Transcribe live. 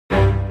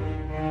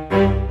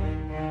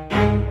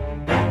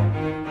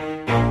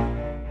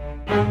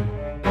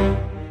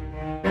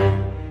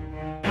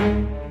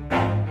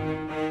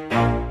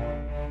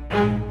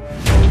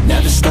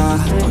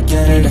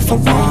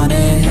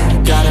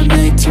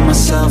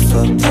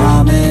a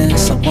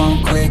promise. I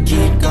won't quit,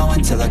 keep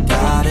going till I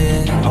got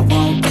it. I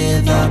won't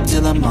give up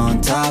till I'm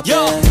on top.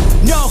 Yo,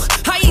 no,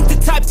 I ain't the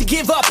type to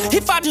give up.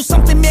 If I do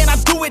something, man, I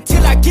do it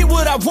till I get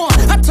what I want.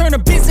 I turn a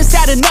business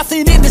out of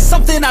nothing into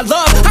something I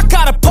love. I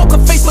got a poker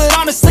face, but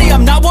honestly,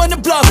 I'm not one to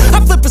bluff. I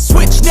flip a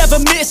switch, never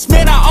miss,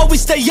 man, I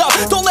always stay up.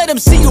 Don't let them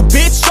see you,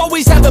 bitch,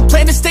 always have a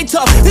plan to stay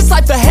tough. This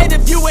life ahead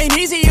of you ain't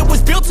easy, it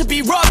was built to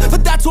be rough.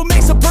 But that's what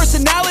makes a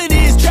personality,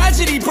 is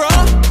tragedy,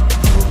 bruh.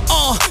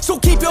 So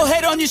keep your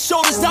head on your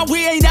shoulders. Now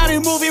we ain't out here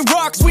moving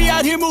rocks, we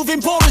out here moving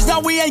boulders. Now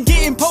we ain't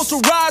getting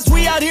posterized,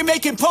 we out here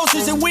making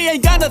posters. And we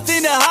ain't got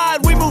nothing to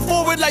hide, we move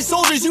forward like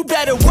soldiers. You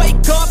better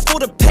wake up for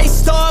the pay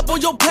stub, or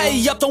you'll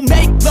pay up. Don't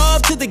make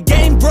love to the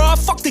game, bruh,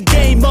 fuck the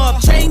game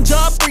up. Change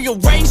up,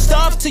 rearrange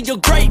stuff to your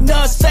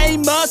greatness.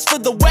 Famous for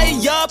the way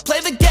up, play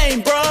the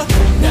game,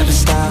 bruh. Never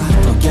stop,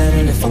 I'll get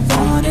it if I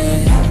want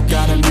it.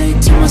 Gotta make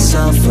to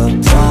myself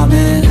a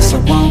promise. I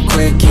won't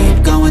quit,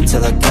 keep going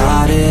till I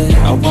got it.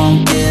 I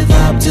won't give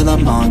up till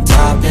I'm on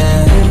top,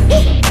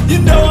 yeah. You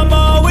know I'm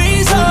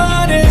always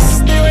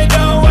honest, there ain't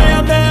no way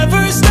I'm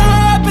ever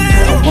stopping.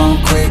 I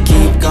won't quit,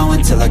 keep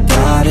going till I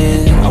got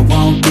it. I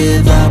won't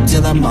give up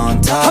till I'm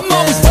on top, I'm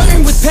always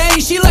flirting with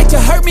pain, she like to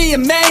hurt me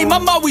and maim.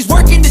 I'm always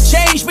working to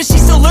change, but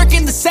she's still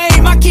lurking the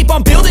same. I keep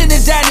on building a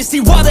dynasty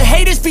while the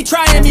haters be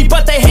trying me.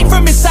 But they hate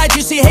from inside,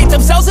 you see, hate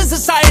themselves in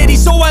society.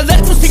 So I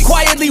let them speak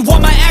quietly while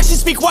my actions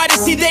speak wider.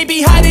 See, they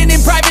be hiding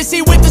in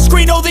privacy with the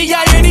screen, oh the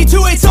irony.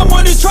 To hate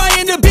someone who's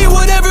trying to be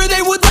whatever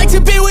they would like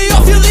to be. We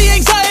all feel the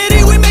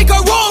anxiety, we make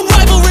our own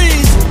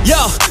rivalries.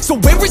 Yo, so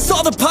where is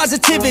all the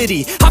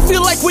positivity? I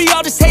feel like we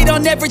all just hate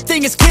on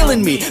everything, it's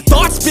killing me.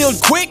 Thoughts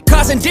build quick,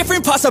 causing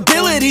different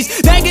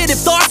possibilities. Negative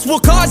thoughts will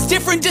cause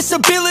different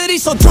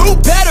disabilities. So do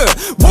better,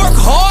 work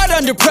hard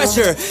under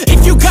pressure.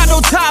 If you got no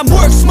time,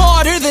 work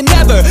smarter than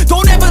ever.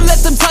 Don't ever let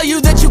them tell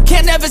you that you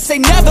can't never say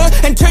never.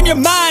 And turn your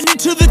mind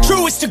into the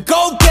truest of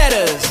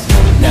go-getters.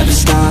 Never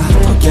stop,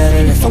 I'll get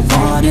it if I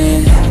want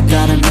it.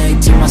 Gotta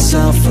make to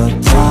myself a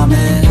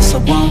promise. I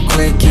won't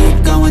quit,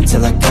 keep going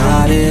till I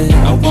got it.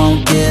 I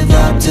won't give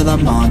up till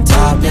I'm on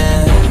top,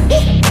 yeah.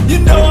 You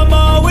know I'm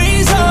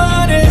always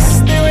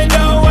honest, there ain't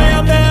no way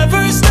I'm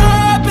ever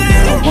stopping.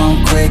 I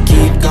won't quit,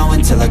 keep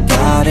going till I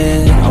got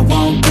it. I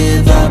won't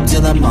give up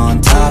till I'm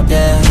on top,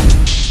 yeah.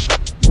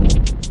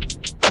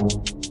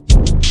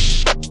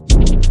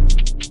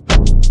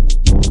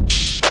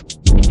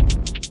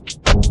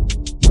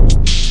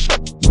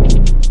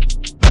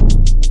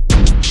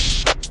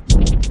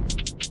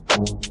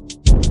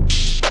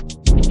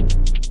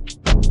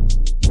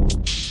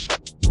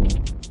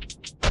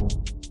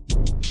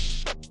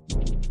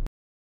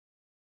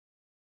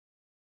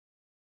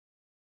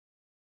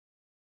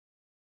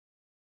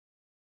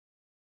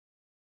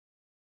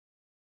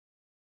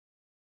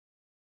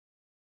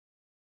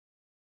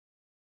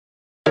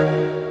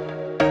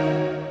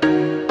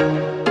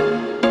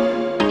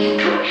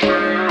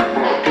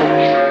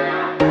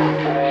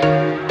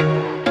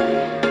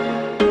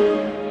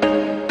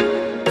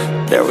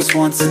 There was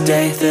once a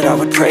day that I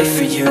would pray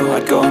for you.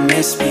 I'd go and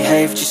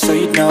misbehave just so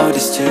you'd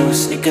notice too.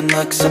 Sneaking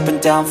looks up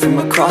and down from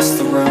across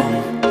the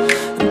room.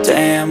 And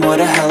damn, what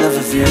a hell of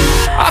a view.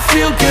 I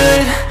feel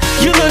good,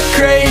 you look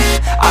great,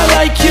 I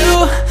like you,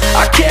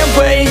 I can't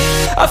wait.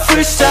 A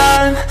first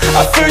time,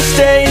 a first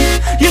date,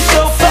 you're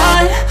so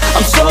fine,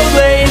 I'm so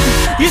late.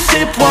 You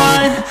sip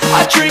wine,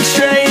 I drink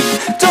straight,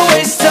 don't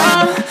waste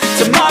time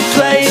to my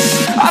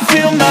place. I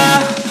feel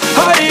my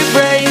heart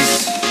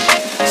erase,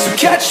 so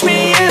catch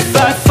me if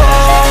I fall.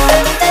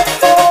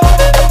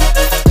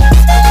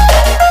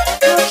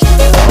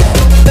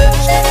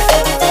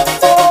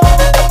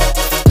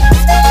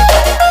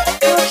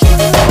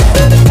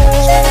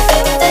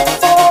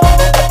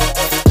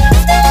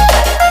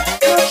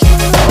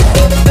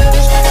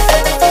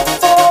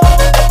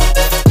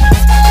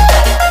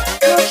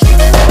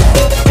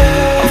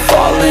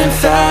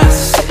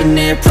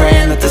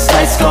 Praying that this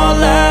night's gonna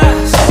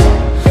last.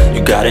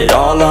 You got it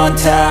all on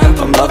tap,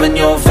 I'm loving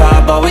your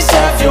vibe, always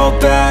have your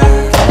back.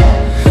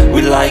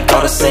 We like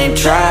all the same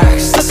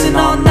tracks, listen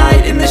all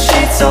night in the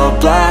sheets all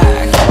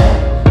black.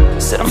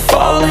 Said I'm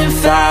falling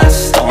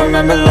fast, don't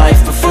remember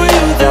life before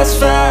you, that's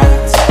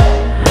fact.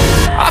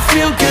 I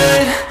feel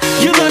good,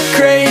 you look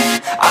great,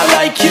 I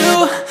like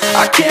you,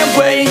 I can't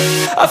wait.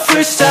 A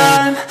first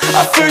time,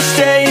 a first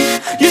date,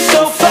 you're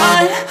so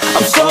fine,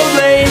 I'm so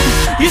late.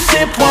 You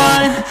sip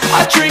wine,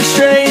 I drink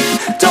straight,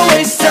 don't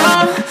waste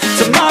time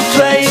to my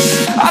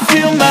place. I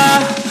feel my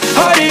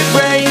heart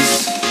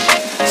erase,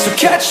 so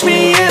catch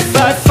me if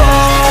I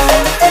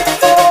fall.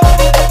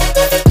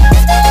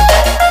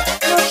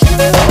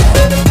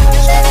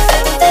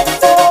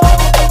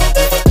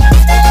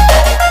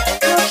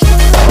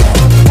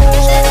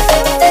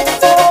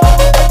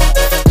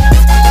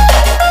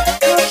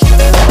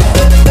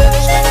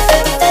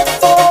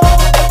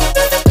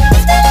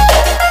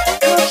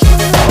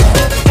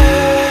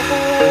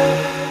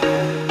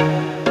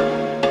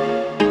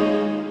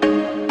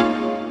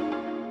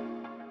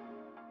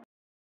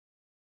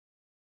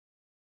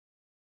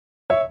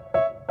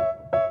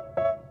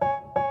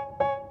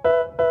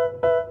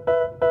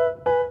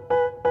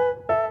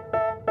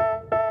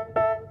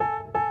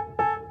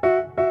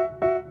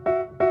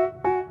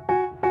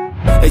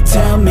 They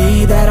tell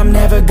me that I'm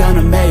never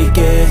gonna make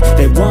it.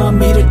 They want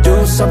me to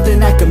do something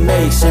that could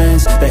make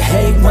sense. They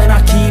hate when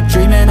I keep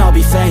dreaming I'll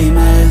be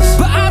famous,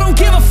 but I don't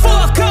give a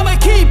fuck, I'ma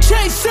keep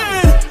chasing.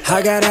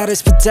 I got all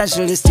this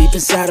potential that's deep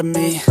inside of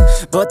me,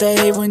 but they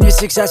hate when you're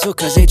successful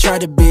cause they try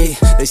to be.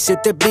 They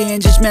sit there being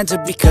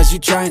judgmental because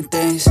you're trying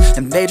things,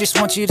 and they just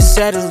want you to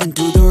settle and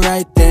do the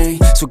right thing.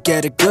 So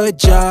get a good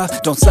job,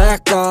 don't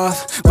slack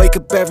off. Wake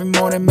up every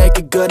morning, make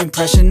a good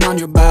impression on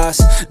your boss.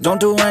 Don't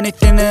do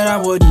anything that I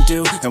wouldn't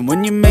do, and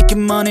when you're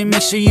making money,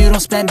 make sure you don't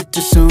spend it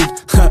too soon.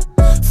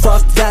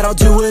 Fuck that, I'll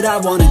do what I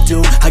wanna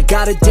do. I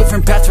got a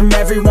different path from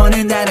everyone,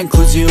 and that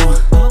includes you.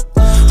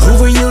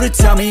 Who are you to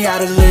tell me how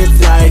to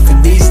live life?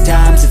 In these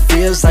times it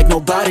feels like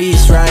nobody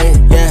is right,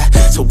 yeah.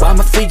 So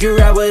I'ma figure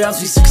out what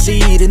else we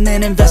succeed, and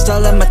then invest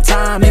all of my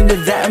time into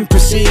that and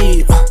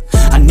proceed.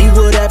 I need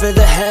whatever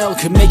the hell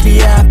could make me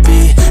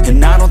happy,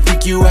 and I don't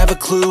think you have a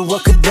clue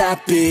what could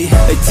that be.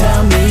 They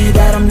tell me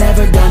that I'm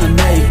never gonna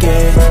make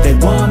it. They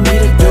want me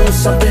to do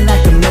something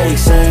that could make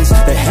sense.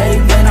 They hate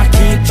when I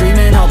keep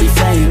dreaming I'll be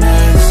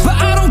famous, but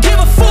I don't give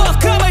a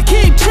fuck, I'ma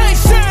keep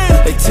chasing.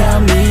 They tell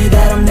me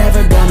that I'm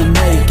never gonna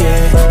make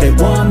it. They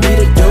want me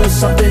to do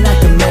something that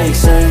can make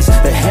sense.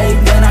 They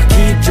hate when I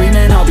keep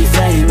dreaming I'll be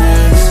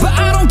famous, but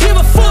I don't give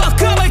a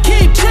fuck, I'ma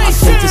keep chasing. I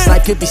think this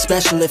life could be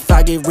special if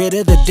I get rid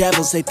of the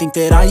devils. They think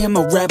that I am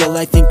a rebel,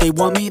 I think they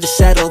want me to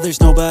settle.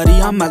 There's nobody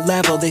on my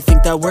level. They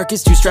think that work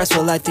is too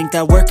stressful, I think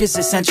that work is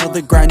essential.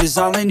 The grind is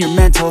all in your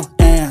mental,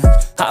 and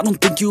I don't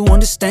think you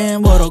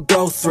understand what I'll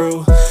go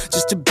through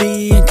just to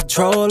be in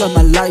control of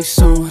my life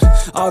soon.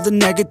 All the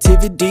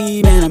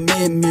negativity, man, I'm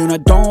immune. I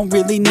don't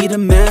really need a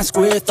mask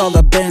with all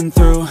I've been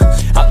through.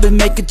 I've been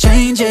making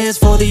changes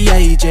for the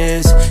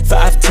ages.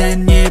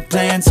 5-10 year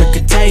plans are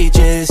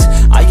contagious.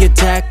 I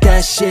attack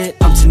that shit,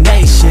 I'm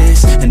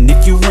tenacious. And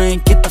if you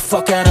ain't, get the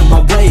fuck out of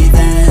my way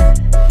then.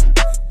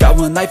 Got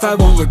one life, I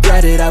won't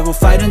regret it. I will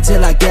fight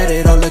until I get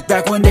it. I'll look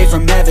back one day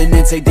from heaven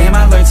and say, damn,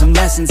 I learned some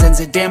lessons. And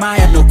say, damn, I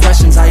had no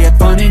questions. I had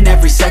fun in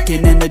every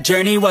second, and the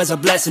journey was a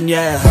blessing,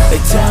 yeah. They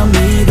tell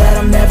me that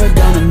I'm never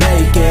gonna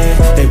make it.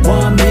 They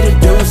want me to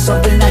do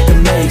something that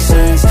can make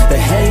sense. They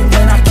hate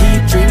when I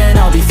keep dreaming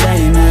I'll be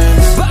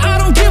famous, but I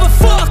don't give a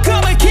fuck,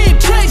 I'ma keep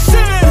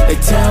chasing. They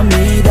tell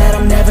me that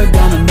I'm never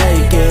gonna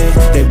make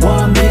it. They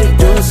want me to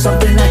do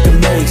something that can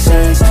make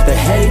sense. They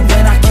hate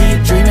when I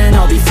keep dreaming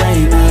I'll be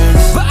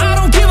famous, but I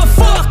don't give a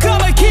fuck,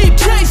 I'ma keep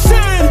chasing.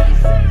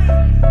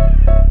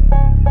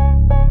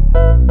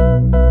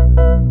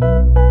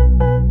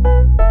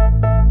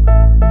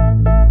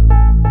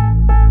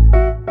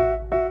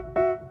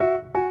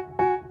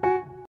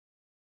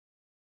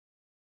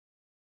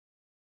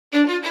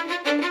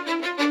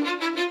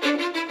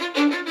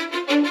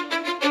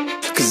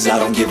 Cause I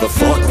don't give a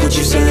fuck what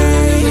you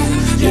say.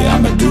 Yeah,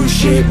 I'ma do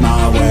shit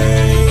my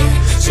way.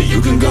 So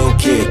you can go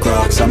kick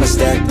rocks, I'ma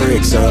stack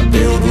bricks up,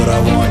 build what I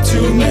want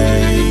to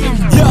make.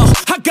 Yo,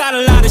 I got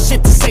a lot of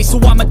shit to say, so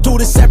I'ma do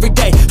this every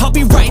day. I'll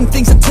be writing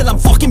things until I'm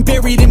fucking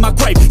buried in my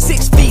grave.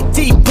 6 feet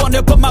deep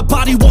under, but my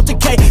body won't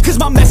decay. Cause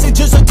my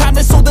messages are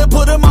timeless, so they'll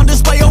put them on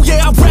display. Oh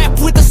yeah, I rap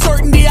with a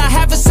certainty, I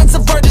have a sense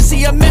of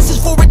urgency. A message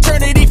for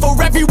eternity, for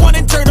everyone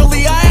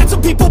internally. I had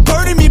some people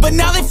burning me, but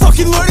now they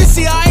fucking learn to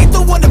see I ain't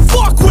the one to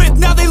fuck with,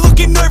 now they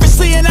looking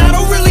nervously. And I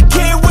don't really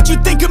care what you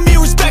think of me,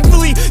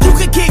 respectfully. You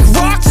can kick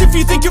rocks if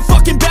you think you're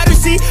fucking better,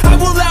 see. I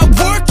will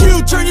outwork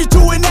you, turn you to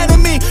an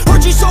enemy.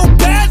 Hurt you so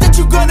bad that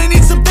you're gonna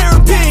need some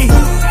therapy.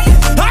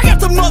 I got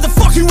the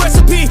motherfucking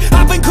recipe.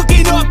 I've been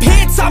cooking up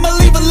hits, I'ma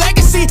leave a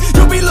legacy.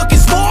 You'll be looking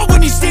small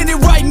when you're standing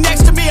right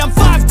next to me. I'm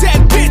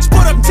 5'10", bitch,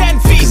 but I'm 10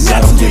 feet. Cause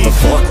I don't give a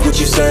fuck what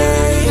you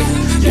say.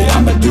 Yeah,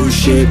 I'ma do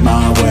shit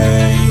my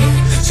way.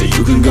 So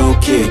you can go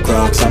kick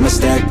rocks, I'ma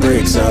stack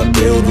bricks up,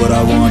 build what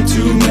I want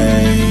to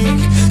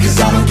make. Cause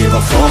I don't give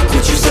a fuck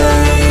what you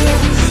say.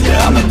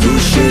 Yeah, I'ma do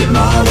shit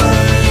my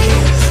way.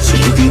 So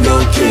you can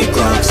go kick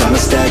rocks, I'ma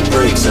stack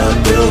bricks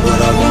up, build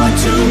what I want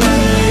to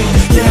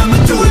make. Yeah,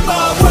 I'ma do it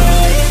my way.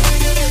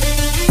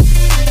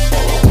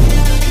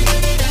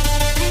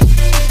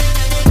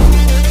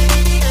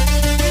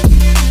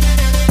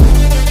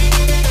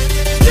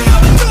 Yeah,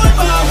 I'ma do it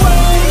my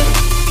way.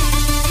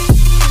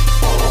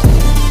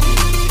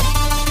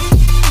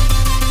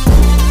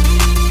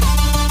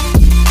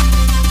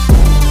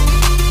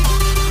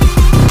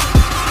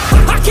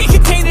 I can't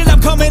contain it,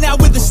 I'm coming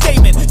out with a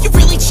statement. You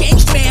really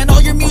changed, man,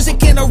 all your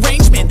music and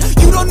arrangement.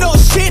 You don't know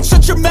shit,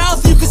 shut your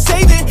mouth, you can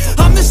save it.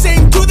 I'm the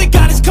same dude that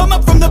got his come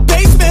up from the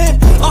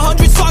basement.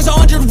 100 songs,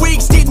 100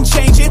 weeks, didn't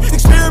change it.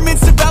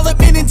 Experiments,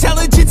 development,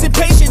 intelligence, and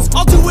patience.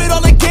 I'll do it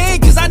all again,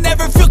 cause I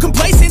never feel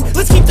complacent.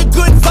 Let's keep the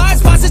good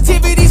vibes,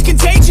 positivity's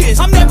contagious.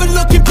 I'm never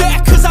looking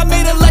back, cause I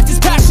made a life that's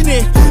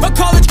passionate. A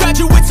college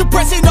graduate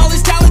suppressing all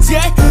his talents,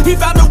 yeah. He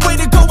found a way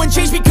to go and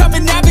change, become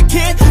an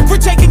advocate for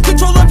taking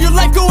control of your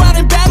life, go out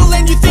and battle.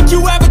 And you think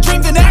you have a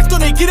dream, then act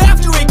on it. Get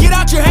after it, get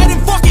out your head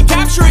and fucking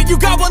capture it. You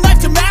got one life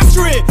to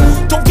master it.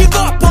 Don't give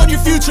up on your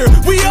future,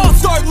 we all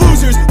start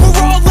losers.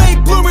 We're all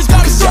late bloomers,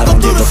 gotta struggle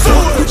through the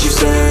sewer. What you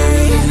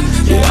say?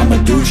 Yeah, I'ma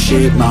do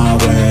shit my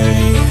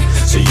way.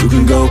 so you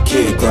can go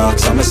kick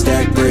rocks. I'ma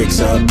stack bricks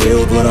up,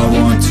 build what I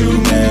want to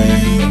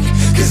make.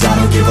 Cause I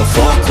don't give a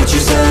fuck what you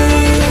say.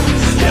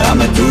 Yeah,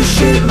 I'ma do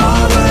shit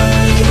my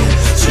way,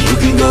 so you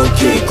can go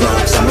kick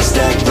rocks. I'ma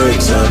stack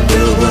bricks up,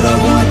 build what I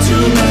want to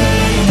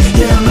make.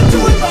 Yeah, I'ma do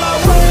it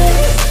my way.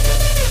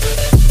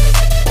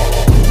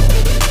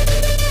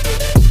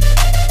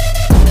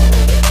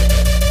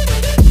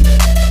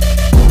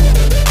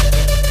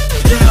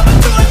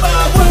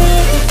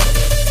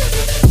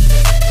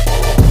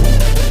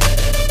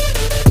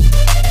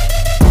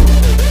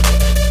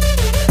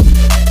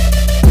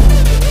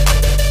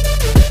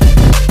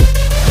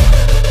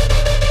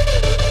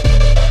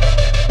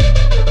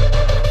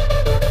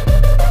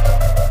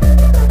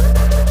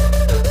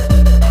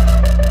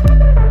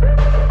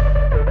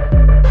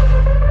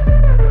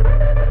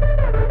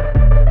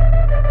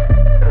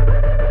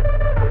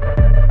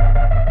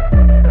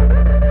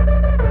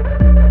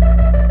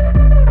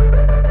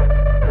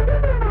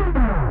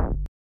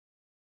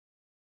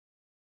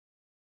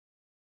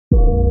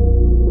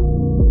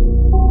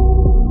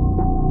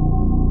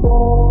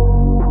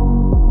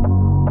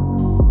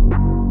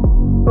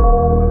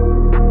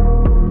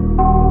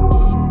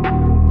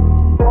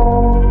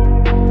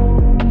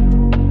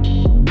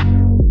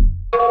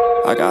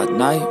 I got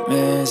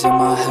nightmares in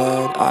my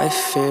head, I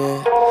fear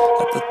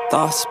that the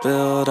thoughts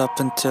build up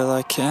until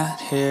I can't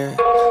hear,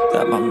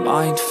 that my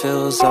mind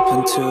fills up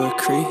into a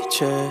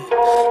creature,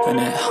 and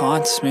it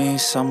haunts me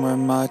somewhere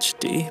much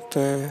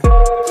deeper.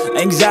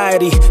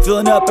 Anxiety,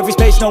 filling up every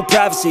space, no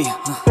privacy.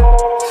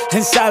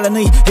 And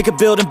silently, it could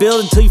build and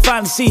build until you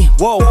finally see,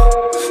 whoa,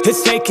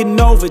 it's taking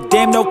over,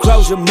 damn no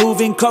closure,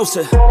 moving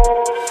closer.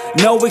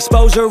 No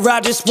exposure,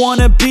 I just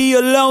wanna be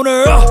a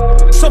loner.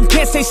 Some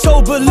can't stay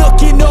sober,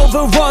 looking over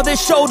all their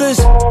shoulders,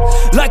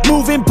 like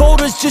moving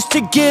boulders just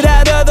to get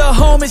out of the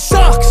home. It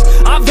sucks,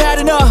 I've had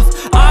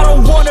enough, I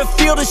don't wanna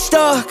feel the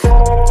stuck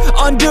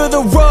under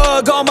the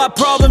rug, all my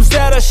problems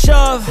that I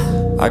shove.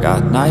 I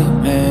got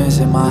nightmares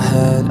in my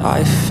head,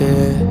 I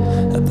fear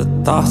that the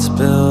thoughts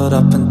build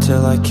up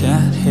until I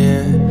can't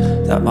hear,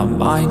 that my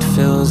mind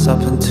fills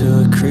up into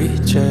a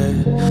creature,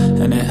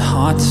 and it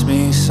haunts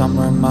me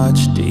somewhere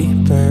much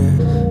deeper.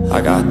 I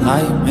got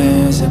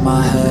nightmares in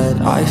my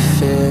head, I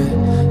fear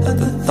that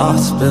the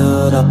thoughts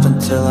build up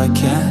until I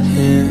can't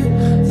hear,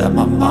 that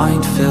my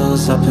mind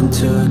fills up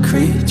into a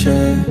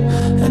creature,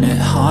 and it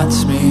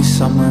haunts me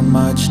somewhere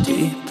much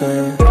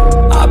deeper.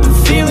 I've been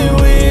feeling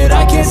weird,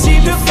 I can't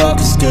seem to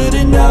focus good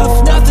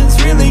enough.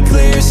 Nothing's really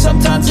clear,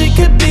 sometimes it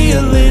could be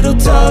a little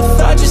tough.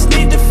 I just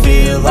need to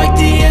feel like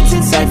the end's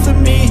in sight for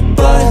me,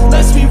 but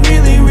let's be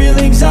really real,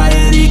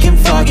 anxiety can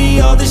foggy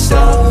all this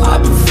stuff.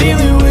 I've been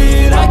feeling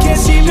weird, I can't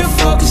seem to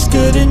focus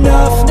good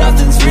enough.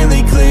 Nothing's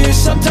really clear,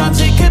 sometimes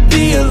it could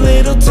be a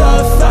little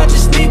tough. I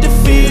just need to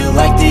feel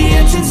like the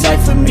end's in sight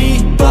for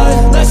me,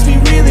 but let's be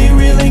really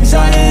real,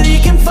 anxiety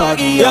can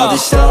foggy all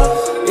this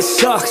stuff. It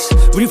sucks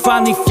when you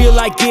finally feel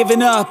like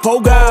giving up.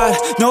 Oh God,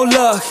 no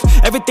luck,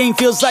 everything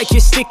feels like you're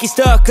sticky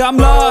stuck. I'm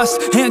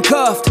lost,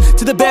 handcuffed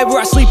to the bed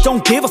where I sleep,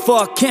 don't give a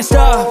fuck. Can't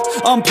stop,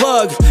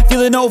 unplug,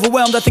 feeling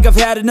overwhelmed, I think I've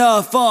had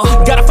enough.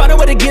 Gotta find a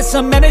way to get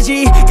some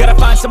energy, gotta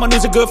find someone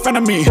who's a good friend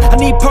of me. I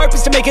need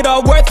purpose to make it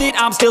all worth it,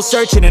 I'm still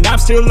searching and I'm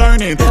still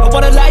learning. I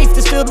want a life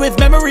that's filled with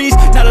memories,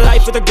 not a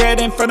life with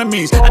regret and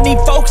frenemies. I need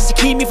focus to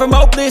keep me from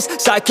hopeless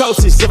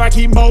psychosis if I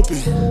keep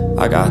moping.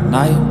 I got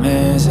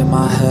nightmares in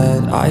my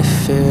head, I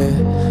fear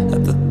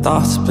that the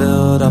thoughts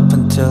build up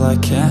until I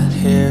can't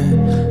hear,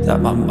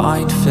 that my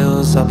mind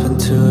fills up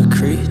into a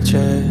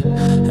creature,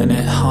 and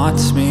it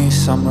haunts me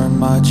somewhere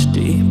much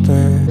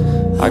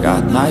deeper. I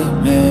got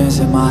nightmares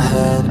in my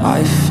head,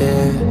 I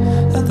fear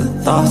that the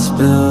thoughts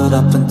build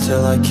up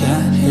until I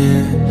can't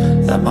hear,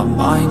 that my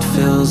mind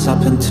fills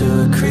up into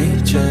a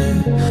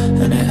creature,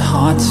 and it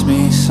haunts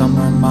me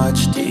somewhere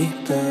much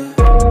deeper.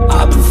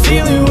 I've been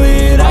feeling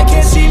weird, I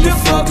can't seem to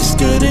focus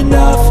good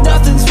enough.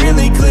 Nothing's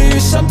really clear,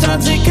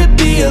 sometimes it could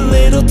be a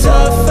little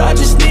tough. I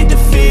just need to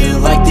feel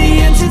like the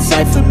end's in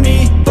sight for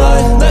me,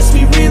 but let's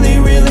be really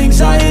real,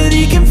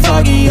 anxiety can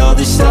foggy all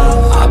this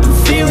stuff. I've been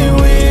feeling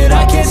weird,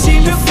 I can't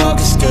seem to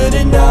focus good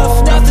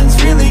enough.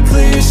 Nothing's really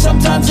clear,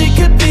 sometimes it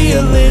could be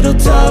a little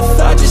tough.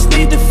 I just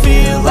need to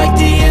feel like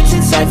the end's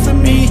in sight for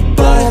me,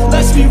 but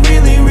let's be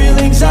really real,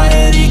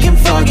 anxiety can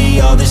foggy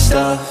all this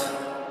stuff.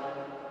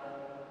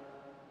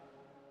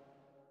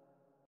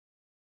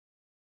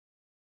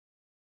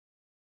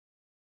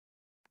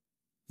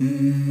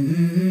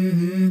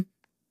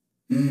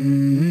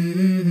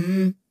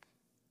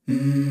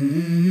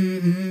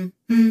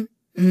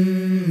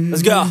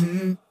 Let's go.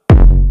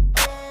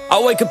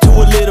 I wake up to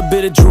a little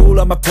bit of drool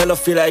on my pillow,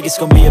 feel like it's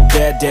gonna be a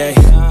bad day.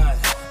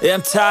 Yeah,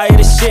 I'm tired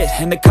of shit,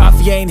 and the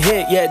coffee ain't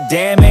hit yet,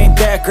 damn, ain't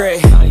that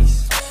great.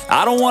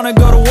 I don't wanna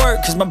go to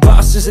work, cause my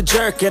boss is a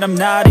jerk, and I'm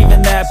not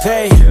even that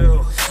paid.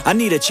 I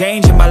need a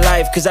change in my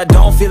life, cause I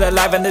don't feel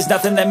alive, and there's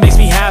nothing that makes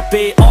me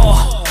happy.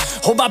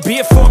 hold my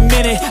beer for a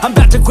minute. I'm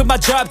about to quit my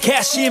job,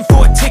 cash in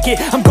for a ticket.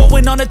 I'm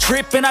going on a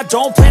trip and I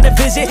don't plan to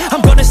visit.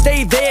 I'm gonna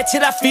stay there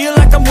till I feel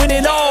like I'm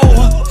winning,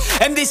 oh.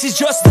 And this is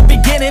just the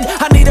beginning.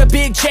 I need a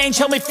big change,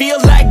 help me feel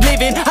like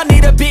living. I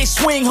need a big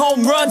swing,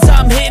 home runs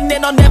I'm hitting.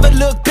 And I'll never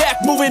look back,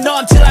 moving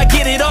on till I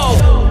get it all.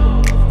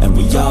 And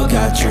we all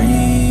got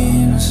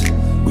dreams,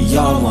 we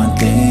all want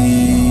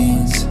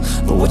things.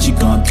 But what you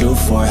gonna do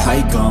for it? How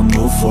you gonna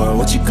move for it?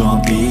 What you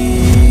gonna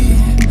be?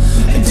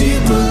 And do you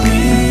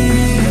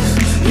believe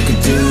you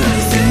can do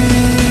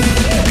anything?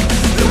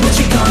 But what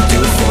you gonna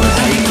do for it?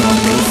 How you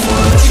gonna move for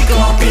it? What you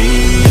gonna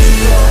be?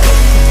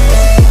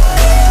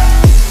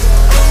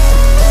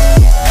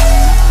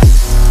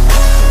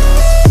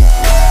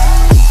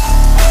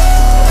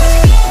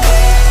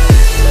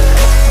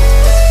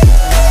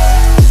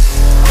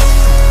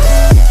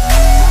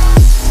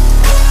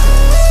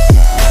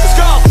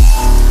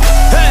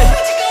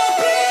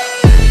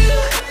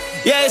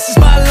 Yeah, this is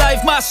my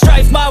life, my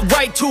strife, my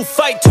right to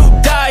fight, to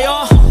die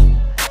on.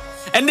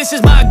 And this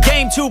is my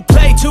game to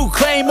play, to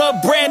claim a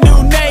brand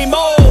new name,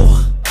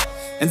 oh.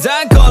 And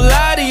I ain't gonna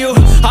lie to you,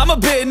 I'm a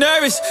bit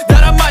nervous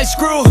that I might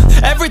screw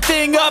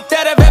everything up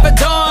that I've ever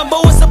done.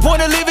 But what's the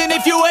point of living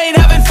if you ain't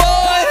having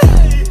fun?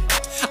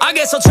 I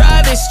guess I'll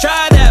try this,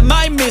 try that,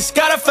 might miss,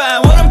 gotta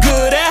find what I'm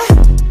good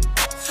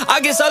at. I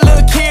guess I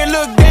look here,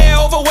 look there,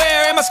 over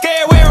where am I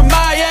scared, where am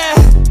I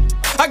at?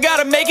 I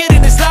gotta make it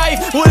in this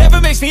life. Whatever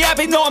makes me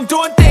happy, know I'm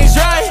doing things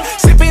right.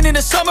 Sipping in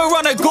the summer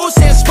on a goose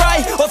and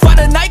Sprite, or find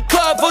a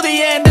nightclub for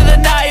the end of the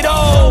night,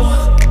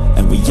 oh.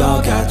 And we all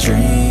got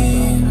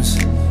dreams,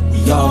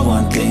 we all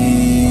want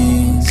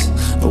things.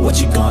 But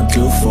what you gonna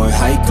do for it?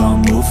 How you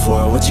gonna move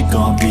for it? What you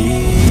gonna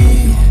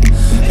be?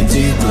 And do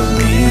you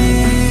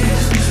believe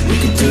you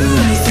can do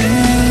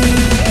anything?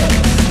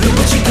 But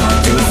what you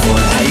gonna do for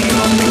it? How you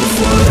gonna move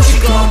for it? What you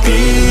gonna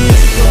be?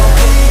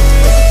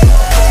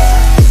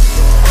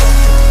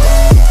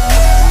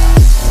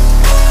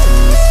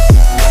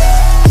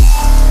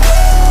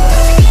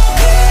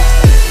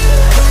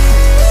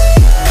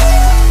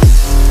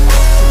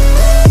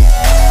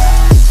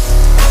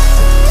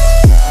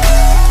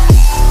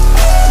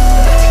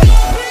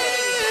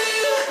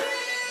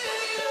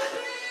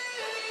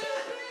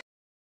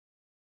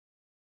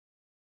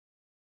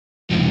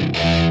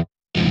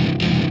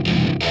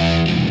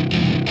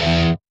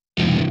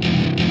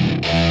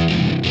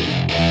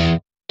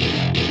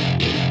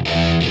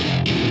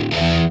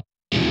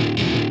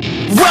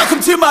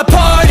 Welcome to my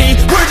party,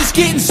 we're just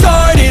getting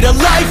started. A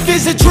life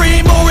is a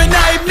dream or a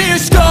nightmare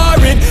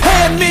scarring.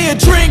 Hand me a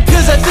drink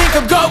cause I think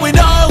I'm going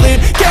all in.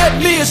 Get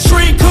me a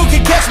shrink who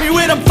can catch me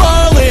when I'm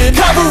falling.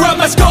 Cover up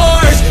my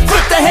scars,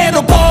 flip the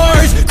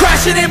handlebars.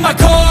 Crashing in my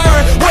car,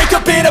 wake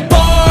up in a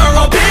bar.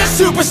 I'll be a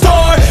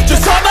superstar,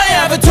 just on my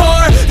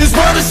avatar. This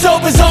world is so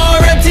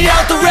bizarre, empty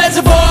out the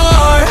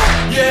reservoir.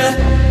 Yeah,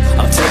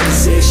 I'm taking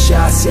 6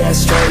 shots, yeah,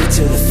 straight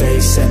to the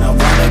face. And I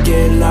wanna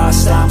get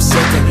lost, I'm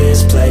sick of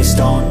this place.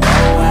 Don't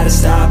know how to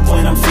stop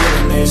when I'm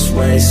feeling this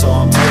way. So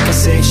I'm taking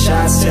 6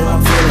 shots till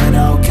I'm feeling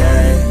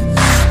okay.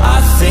 I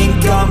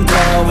think I'm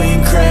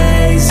going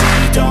crazy,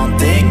 don't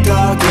think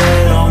I'll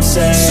get home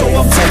safe. so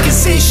I'm taking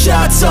 6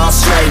 shots all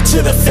straight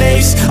to the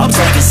face. I'm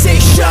taking 6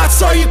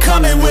 shots, are you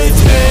coming with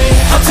me?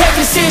 I'm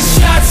taking 6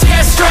 shots,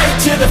 yeah, straight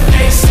to the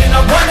face. And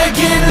I wanna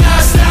get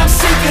lost, I'm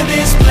sick of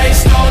this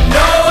place. Don't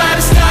know how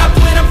to stop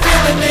when I'm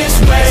feeling this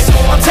way. So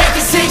I'm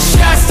taking 6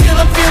 shots till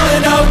I'm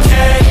feeling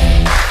okay.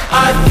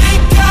 I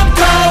think I'm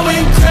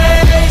going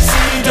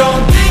crazy,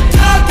 don't think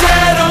I'll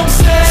get home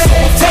safe. So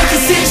I'm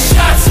taking 6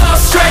 shots all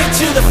straight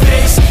to the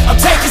face. I'm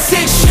taking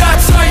 6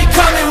 shots, are you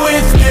coming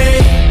with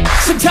me?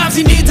 Sometimes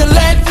you need to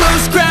let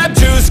loose, grab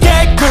juice,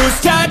 get goose,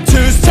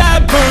 tattoos,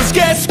 taboos,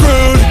 get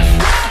screwed.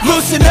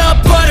 Loosen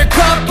up,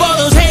 buttercup, all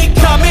those hate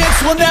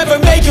comments will never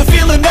make you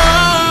feel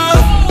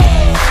enough.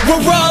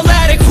 We're all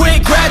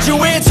adequate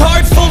graduates,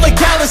 heart full of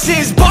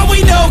calluses, but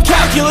we know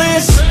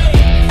calculus.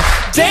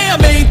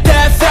 Damn, ain't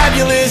that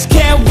fabulous?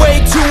 Can't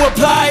wait to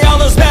apply all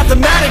those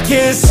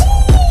mathematicus.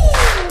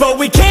 But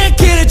we can't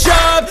get a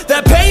job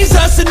that pays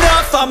us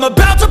enough. I'm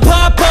about to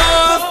pop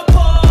up.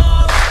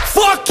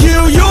 Fuck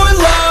you, you're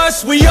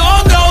lost. We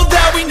all know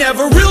that we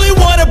never really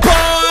want a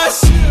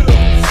boss.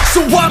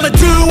 So I'ma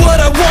do what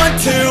I want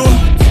to,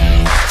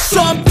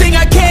 something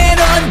I can't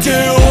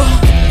undo.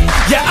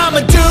 Yeah,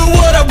 I'ma do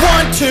what I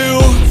want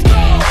to,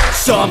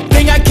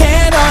 something I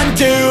can't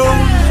undo.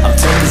 I'm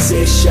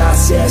taking 6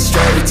 shots, yeah,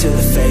 straight to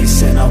the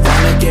face. And I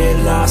wanna get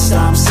lost,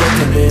 I'm sick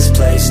of this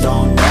place.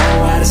 Don't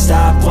know how to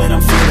stop when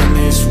I'm feeling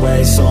this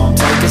way. So I'm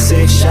taking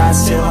 6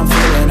 shots till I'm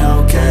feeling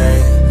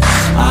okay.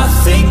 I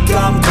think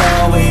I'm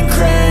going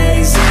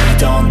crazy,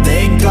 don't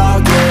think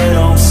I'll get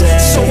home safe.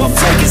 So I'm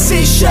taking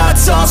 6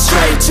 shots all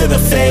straight to the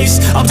face.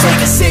 I'm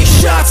taking 6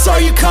 shots, are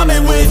you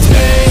coming with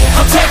me?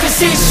 I'm taking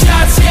 6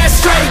 shots, yeah,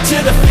 straight to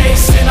the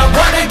face. And I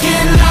wanna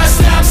get lost,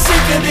 I'm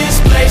sick of this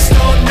place.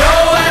 Don't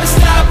know how to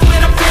stop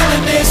when I'm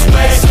feeling this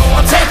way. So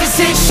I'm taking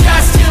 6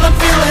 shots till I'm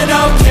feeling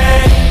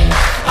okay.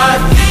 I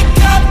think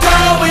I'm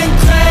going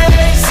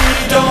crazy,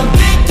 don't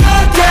think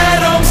I'll get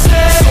home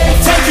safe. So I'm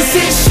taking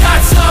 6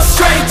 shots all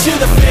straight to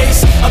the face.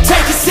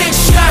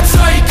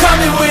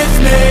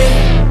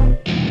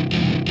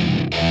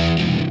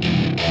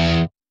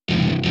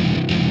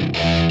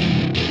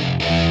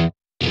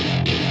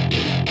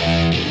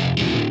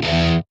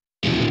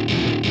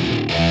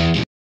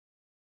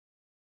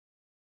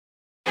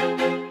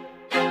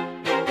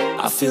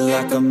 feel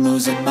like I'm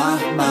losing my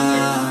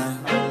mind.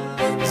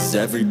 Is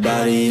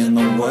everybody in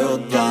the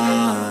world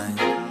blind?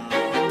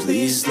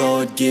 Please,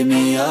 Lord, give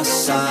me a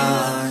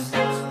sign,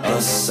 a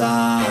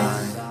sign.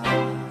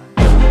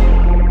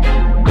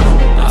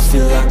 I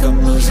feel like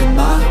I'm losing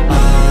my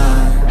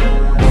mind.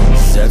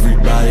 Is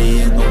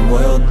everybody in the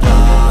world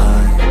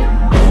blind?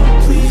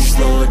 Please,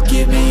 Lord,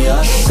 give me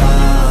a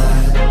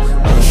sign,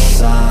 a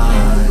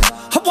sign.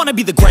 I wanna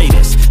be the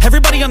greatest.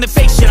 Everybody on the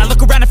fake shit. I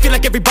look around and feel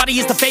like everybody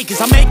is the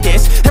fakest. I make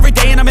this every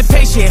day and I'm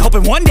impatient,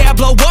 hoping one day I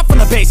blow up from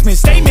the basement.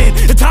 Statement,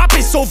 the top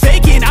is so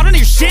vacant. I don't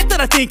hear shit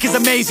that I think is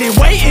amazing.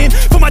 Waiting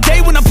for my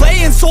day when I'm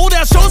playing sold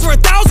out shows for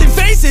 1,000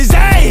 faces.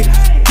 Hey,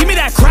 give me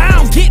that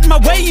crown, get in my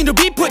way and to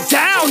be put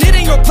down. It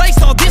ain't your place,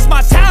 no, this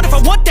my town. If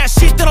I want that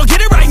shit, then I'll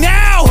get it right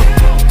now.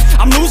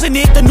 I'm losing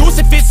it, the noose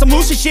it fits, some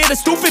losing shit, a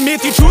stupid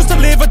myth. You choose to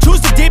live or choose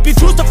to dip, you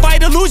choose to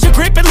fight or lose your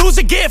grip and lose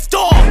a gift.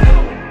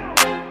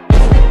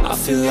 I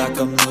feel like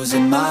I'm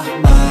losing my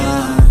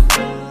mind.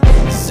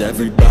 Is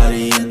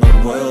everybody in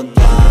the world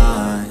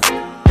blind?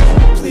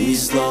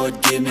 Please,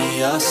 Lord, give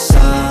me a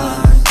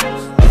sign,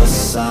 a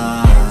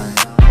sign.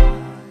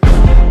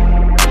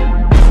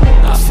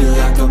 I feel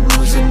like I'm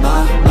losing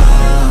my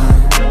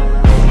mind.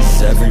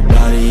 Is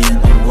everybody in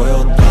the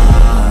world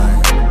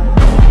blind?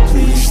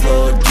 Please,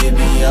 Lord, give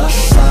me a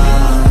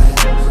sign,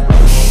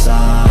 a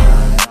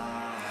sign.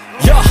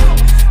 Yeah.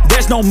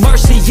 There's no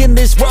mercy in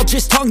this world,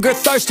 just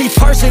hunger-thirsty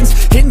persons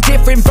in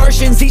different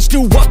versions. Each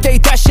new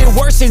update, that shit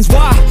worsens.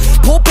 Why?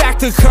 Pull back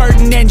the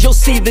curtain and you'll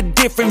see the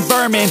different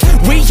vermin.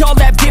 We all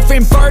have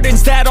different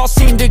burdens that all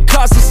seem to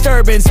cause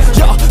disturbance.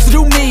 Yo, so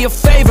do me a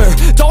favor,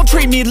 don't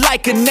treat me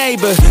like a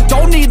neighbor.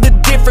 Don't need the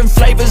different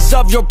flavors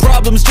of your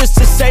problems just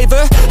to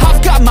savor.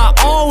 I've got my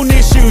own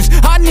issues,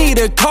 I need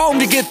a comb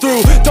to get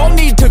through. Don't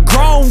need to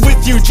groan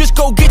with you, just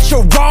go get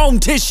your own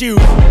tissue.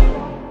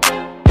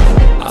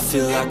 I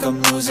feel like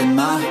I'm losing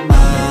my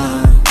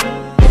mind.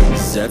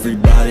 Is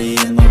everybody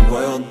in the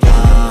world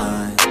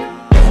blind?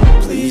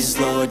 Please,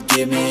 Lord,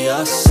 give me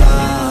a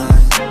sign,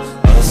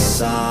 a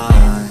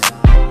sign.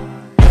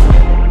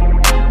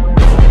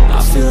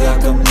 I feel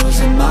like I'm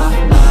losing my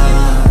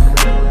mind.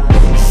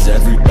 Is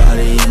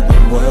everybody in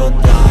the world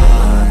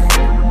blind?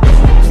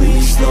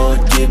 Please, Lord,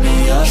 give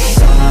me a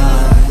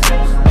sign,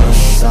 a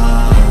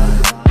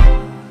sign.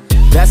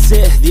 That's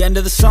it, the end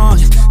of the song.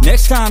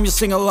 Next time you'll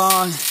sing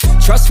along.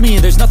 Trust me,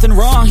 there's nothing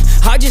wrong.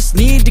 I just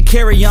need to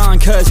carry on,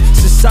 cause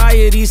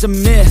society's a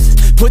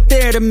myth put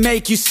there to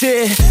make you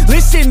sit.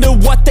 Listen to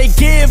what they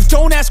give.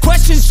 Don't ask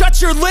questions,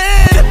 shut your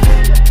lid.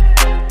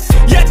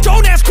 Yeah,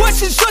 don't ask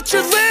questions, shut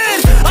your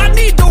lid. I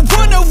need to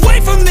run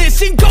away from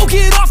this and go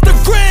get off the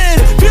grid.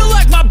 Feel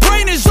like my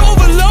brain is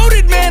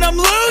overloaded, man, I'm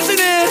losing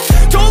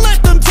it. Don't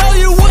let them tell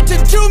you what to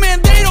do,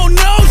 man, they don't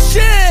know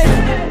shit.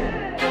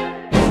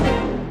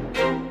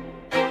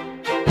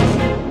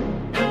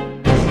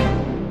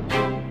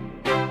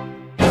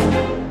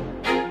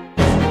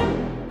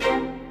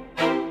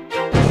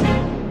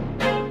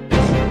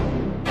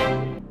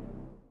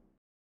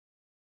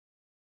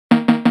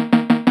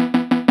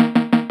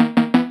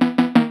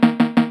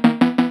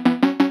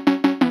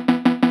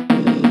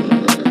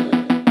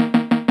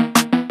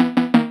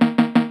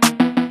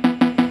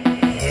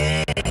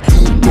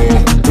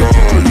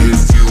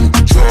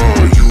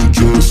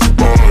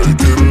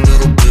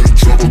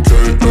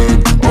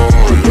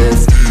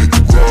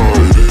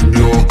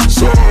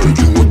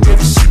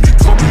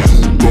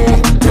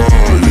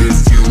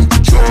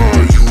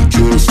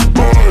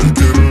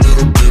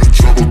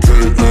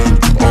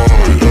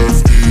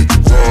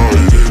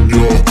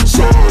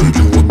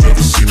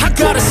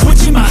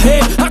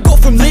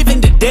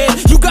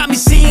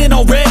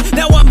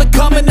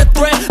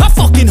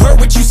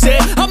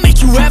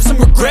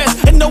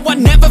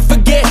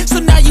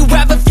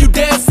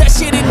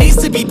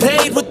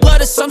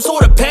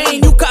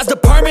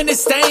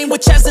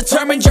 Which has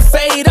determined your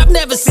fate. I've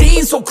never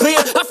seen so clear.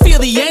 I feel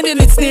the end and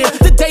it's near.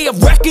 The day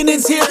of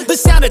reckoning's here. The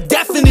sound of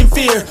deafening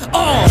fear.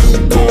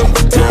 You gon'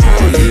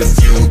 die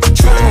if you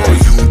try.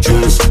 You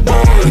just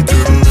might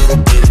get a little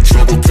bit of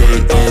trouble.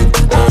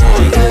 K-N-I-F-E,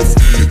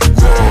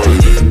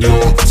 right in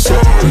your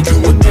side. You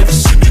will never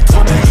see me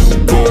coming. You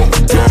gon'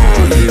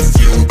 die if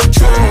you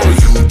try.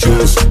 You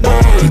just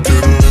might get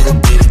a little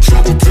bit of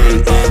trouble.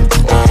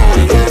 K-N-I-F-E,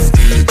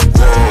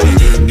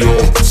 right in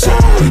your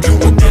side. You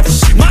will never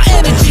see me. My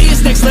energy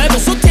is next level,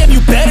 so damn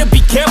you better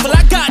be careful.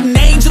 I got an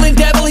angel and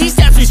devil, he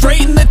snaps me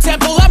straight in the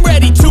temple. I'm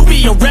ready to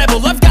be a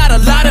rebel, I've got a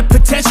lot of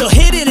potential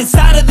hidden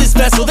inside of this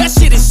vessel. That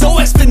shit is so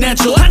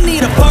exponential. I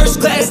need a first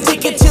class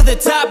ticket to the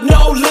top,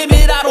 no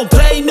limit. I don't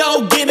play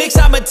no gimmicks,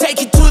 I'ma take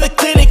you to the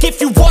clinic. If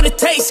you want a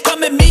taste,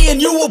 come at me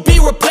and you will be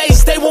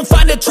replaced. They won't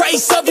find a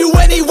trace of you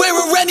anywhere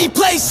or any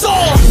place. You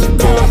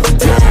gon'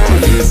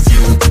 die if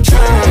you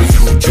try.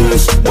 You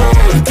just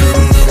might get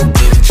a little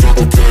bit of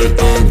trouble.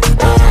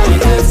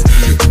 K-N-I-F-E,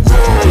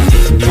 right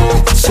in your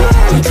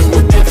side. You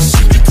will never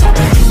see me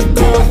coming. You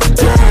gon'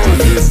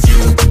 die if you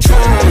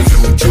try. You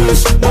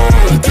just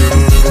might get a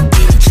little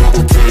bit of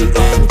trouble.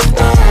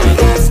 K-N-I-F-E,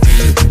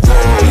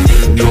 right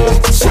in your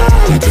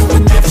side.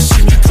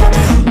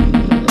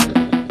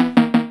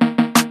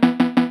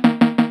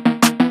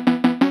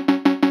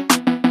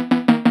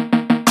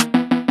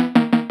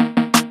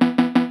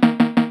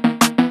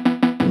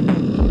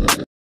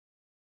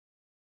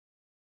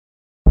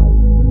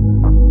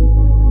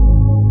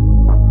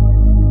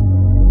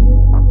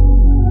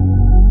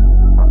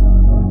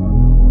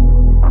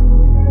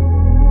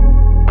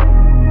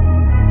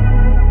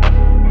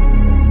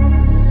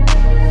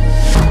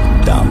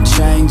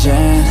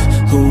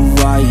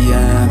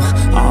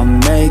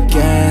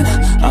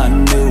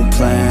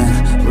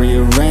 plan,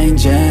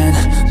 rearranging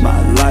my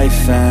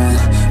life, and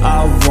I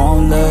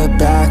won't look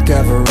back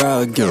ever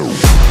again.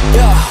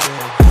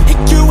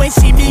 You ain't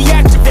see me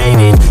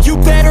activated. You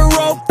better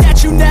hope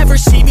that you never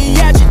see me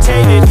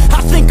agitated.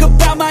 I think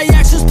about my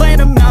actions, plan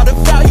them out,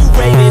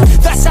 evaluated.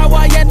 That's how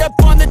I end up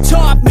on the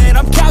top, man,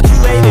 I'm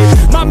calculated.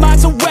 My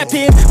mind's a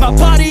weapon, my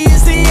body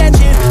is the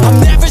engine.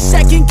 I'm never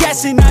second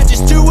guessing, I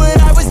just do what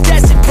I was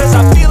destined. Cause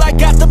I feel I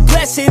got the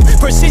blessing,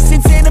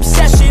 persistence and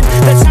obsession.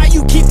 That's how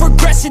you keep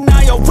progressing,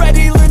 I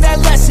already learned that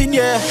lesson,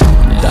 yeah.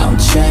 I'm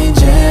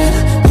changing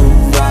who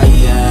I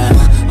am,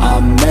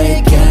 I'm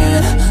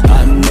making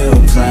a new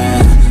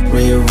plan,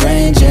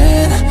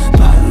 rearranging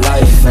my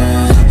life,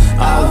 and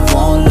I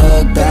won't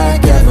look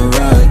back ever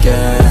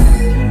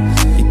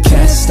again. You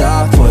can't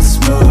stop what's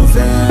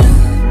moving,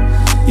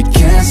 you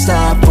can't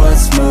stop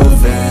what's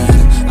moving.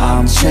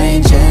 I'm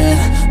changing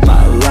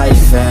my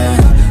life,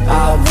 and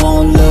I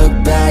won't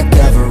look back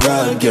ever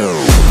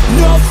again.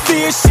 No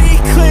fear, see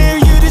clear.